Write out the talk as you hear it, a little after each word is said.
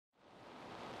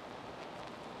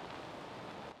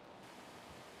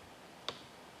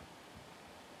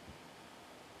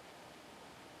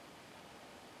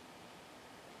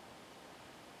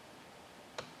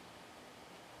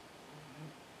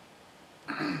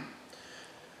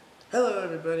Hello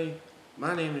everybody,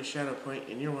 my name is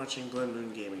Shadowpoint and you're watching Blood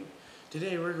Moon Gaming.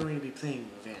 Today we're going to be playing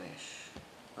Vanish,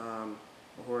 a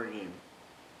horror game.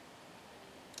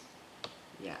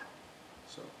 Yeah,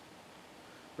 so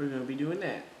we're going to be doing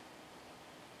that.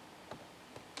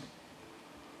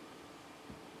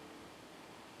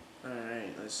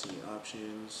 Alright, let's see,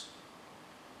 options.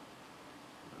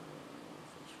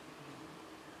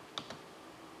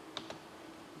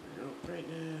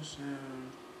 Brightness,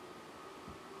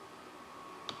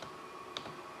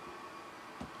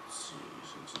 let's see,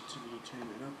 sensitivity, turn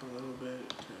it up a little bit,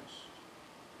 test.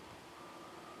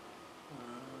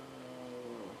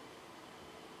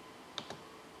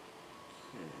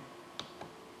 Okay.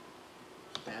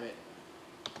 Stab it.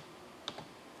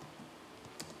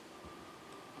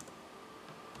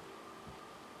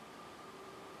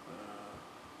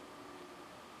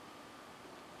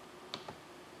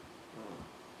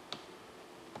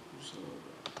 Just a little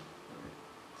bit.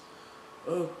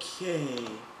 Alright. Okay.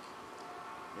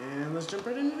 And let's jump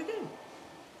right into the game.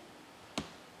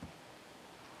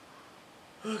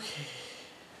 Okay.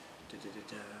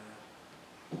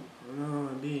 Oh no,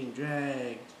 I'm being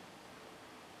dragged.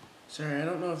 Sorry, I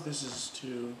don't know if this is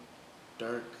too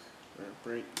dark or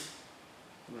bright.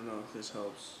 I don't know if this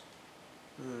helps.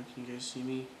 Can you guys see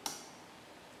me?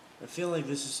 I feel like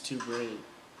this is too bright.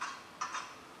 I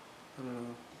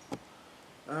don't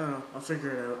know. I'll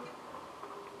figure it out.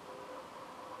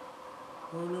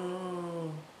 Oh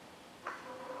no.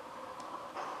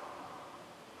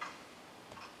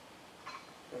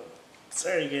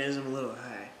 Sorry guys, I'm a little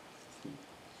high.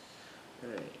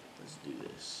 Alright, let's do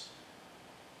this.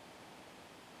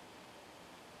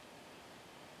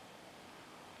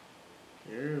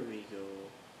 There we go.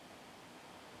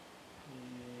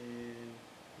 And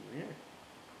here.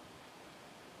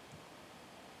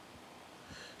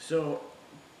 So,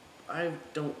 I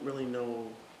don't really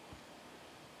know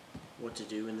what to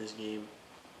do in this game.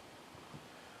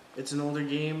 It's an older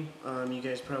game. You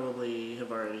guys probably have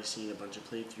already seen a bunch of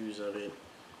playthroughs of it.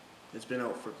 It's been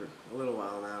out for a little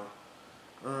while now.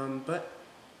 But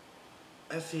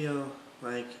I feel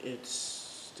like it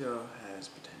still has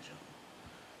potential.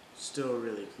 Still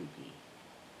really creepy.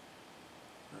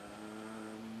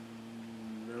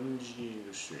 I'm just gonna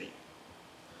go straight.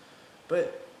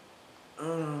 But, I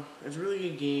don't know. It's a really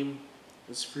good game.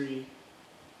 It's free.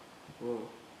 Whoa.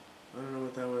 I don't know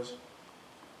what that was.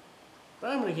 But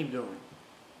I'm gonna keep going.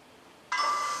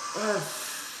 Fuck.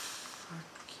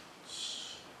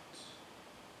 Shit.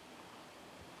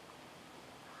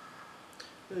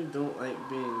 I really don't like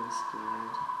being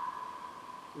scared.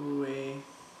 Go away.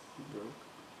 You broke.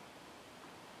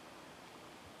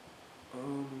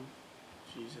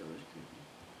 Jeez, that was creepy.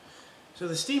 So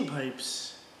the steam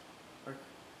pipes are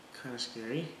kind of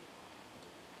scary.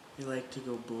 They like to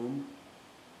go boom.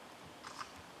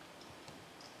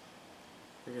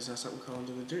 I guess that's something called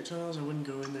into the dirt tunnels. I wouldn't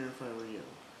go in there if I were you.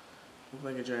 Look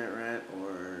like a giant rat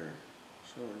or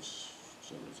something.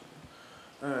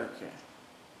 Okay.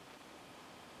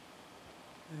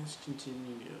 Let's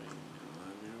continue going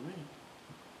along our way.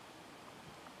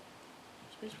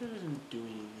 Space Bar doesn't do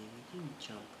anything. I can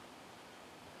jump.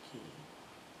 Okay.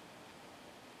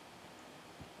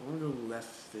 I want to go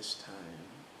left this time.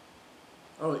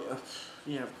 Oh,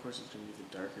 yeah, of course it's going to be the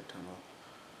darker tunnel.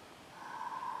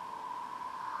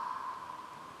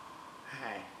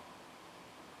 Hi.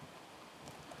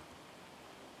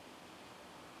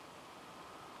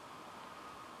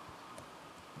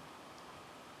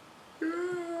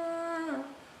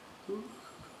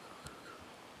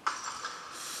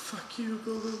 Fuck you,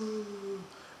 go.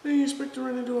 I didn't expect to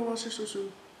run into a monster so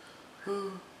soon.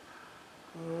 Ooh,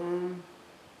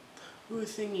 a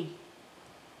thingy.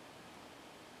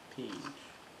 Page.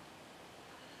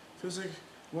 Feels like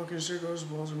walking in circles,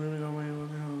 balls are moving all the way. What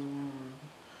the hell is going on?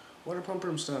 Water pump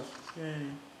room stuff.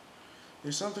 Yay.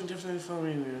 There's something definitely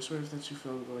following me. I swear if that's you,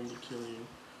 I'm going to kill you.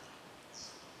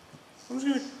 I'm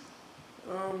just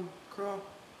gonna, crouch,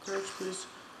 please.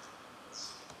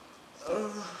 I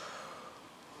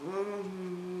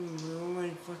don't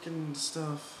like fucking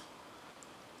stuff.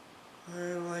 I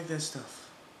don't like that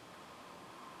stuff.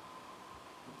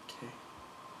 Okay.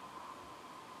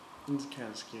 It's kind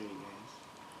of scary, guys.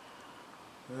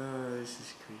 This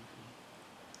is creepy.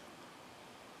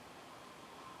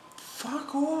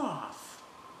 Fuck off!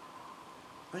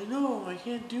 I know, I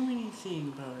can't do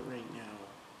anything about it right now.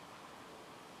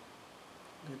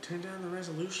 I'm gonna turn down the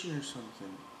resolution or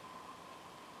something.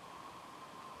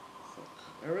 Fuck.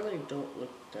 I really don't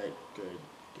look that good,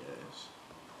 guys.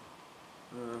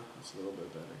 That's a little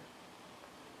bit better.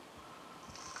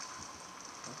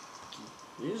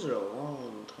 These are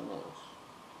long tunnels.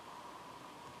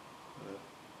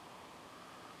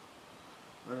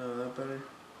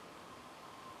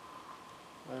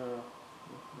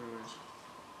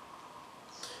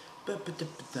 Ba ba da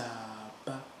ba da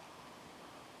ba.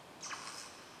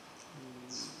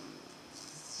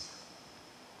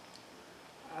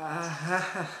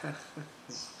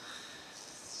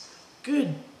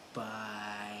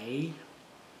 Goodbye.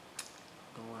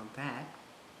 Go on back.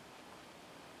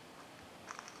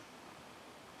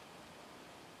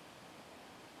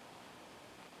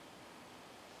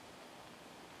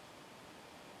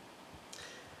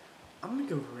 I'm gonna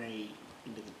go right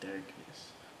into the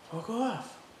darkness. Fuck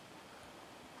off!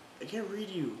 I can't read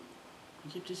you.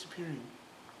 You keep disappearing.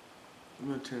 I'm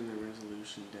gonna turn the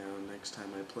resolution down next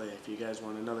time I play. If you guys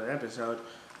want another episode,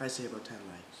 I say about 10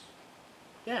 likes.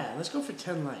 Yeah, let's go for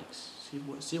 10 likes.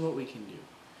 See what we can do.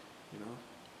 You know?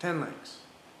 10 likes.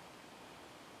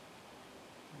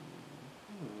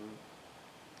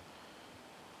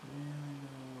 Really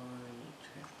don't want any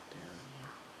trap down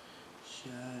here.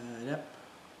 Shut up.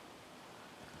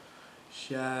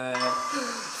 Shut up.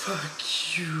 Fuck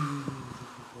you.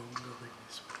 I'm going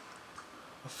this way.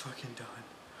 I'm fucking done.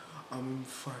 I'm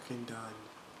fucking done.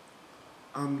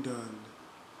 I'm done.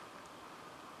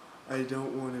 I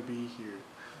don't want to be here.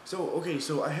 So, okay,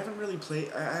 so I haven't really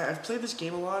played... I've played this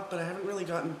game a lot, but I haven't really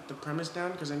gotten the premise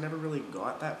down because I never really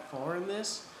got that far in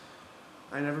this.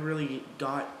 I never really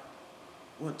got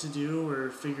what to do or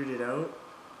figured it out.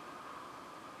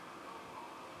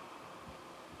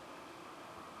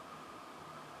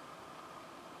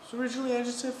 So originally I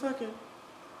just said fuck it.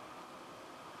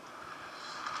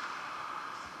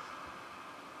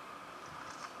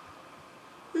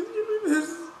 Give me this.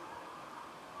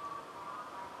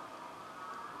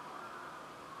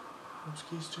 Which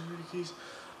keys to read keys?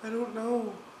 I don't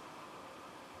know.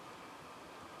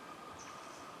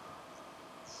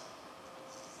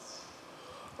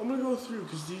 I'm gonna go through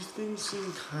because these things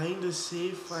seem kind of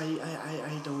safe.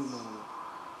 I don't know.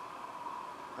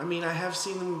 I mean, I have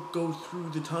seen them go through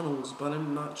the tunnels, but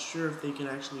I'm not sure if they can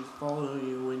actually follow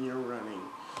you when you're running.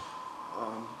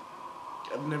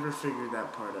 I've never figured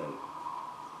that part out.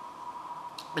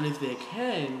 And if they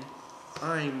can,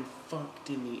 I'm fucked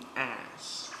in the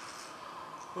ass.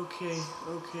 Okay,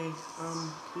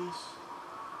 please.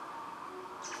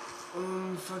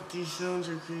 Fuck, these sounds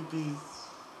are creepy.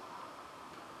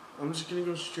 I'm just gonna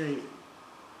go straight.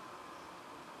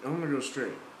 I'm gonna go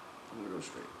straight.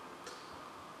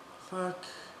 Fuck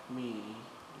me.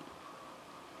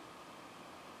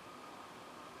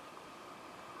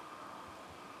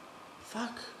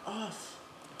 Fuck off.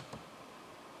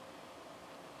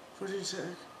 14 sec.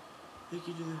 Thank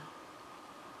you to the...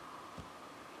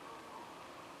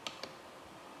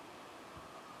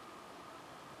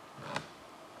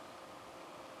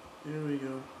 There we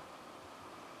go.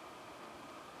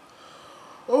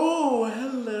 Oh,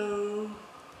 hello.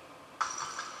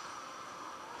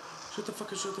 Shut the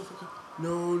fuck up.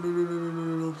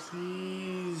 No,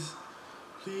 please.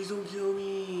 Please don't kill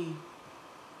me.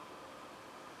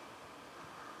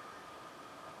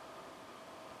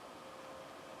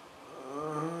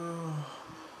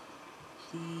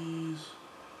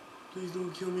 Please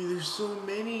don't kill me. There's so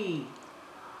many.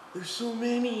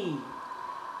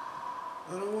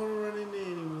 I don't want to run into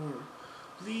anymore.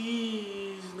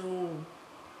 Please, no.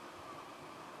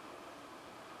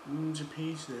 There's a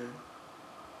pace there.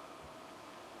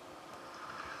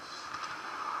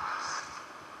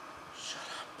 Shut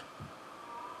up.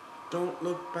 Don't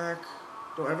look back.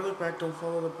 Don't ever look back. Don't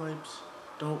follow the pipes.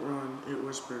 Don't run. It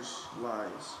whispers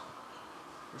lies.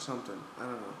 Or something. I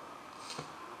don't know.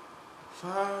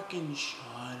 Fucking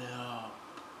shut up.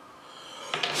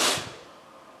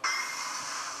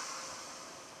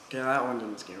 Okay, that one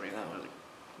didn't scare me. That one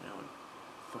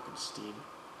fucking steam.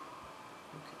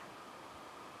 Okay.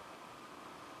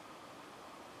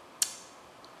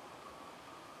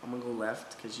 I'm gonna go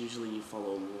left, because usually you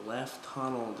follow left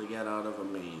tunnel to get out of a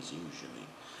maze, usually.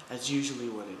 That's usually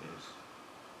what it is.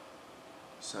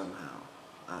 Somehow.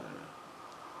 I don't know.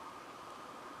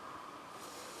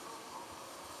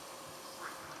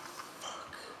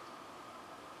 Fuck.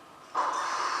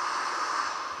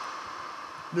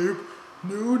 Nope.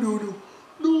 No.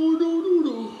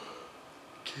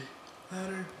 Okay.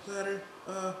 Ladder.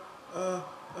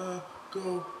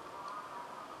 Go.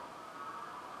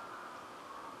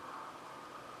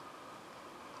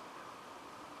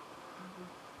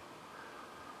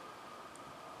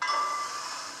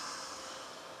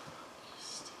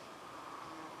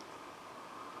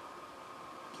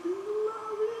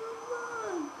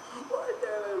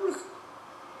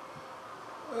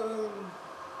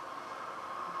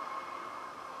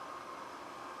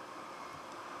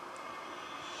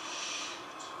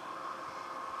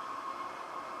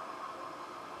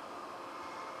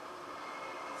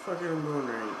 Fuck it, I'm going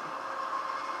right.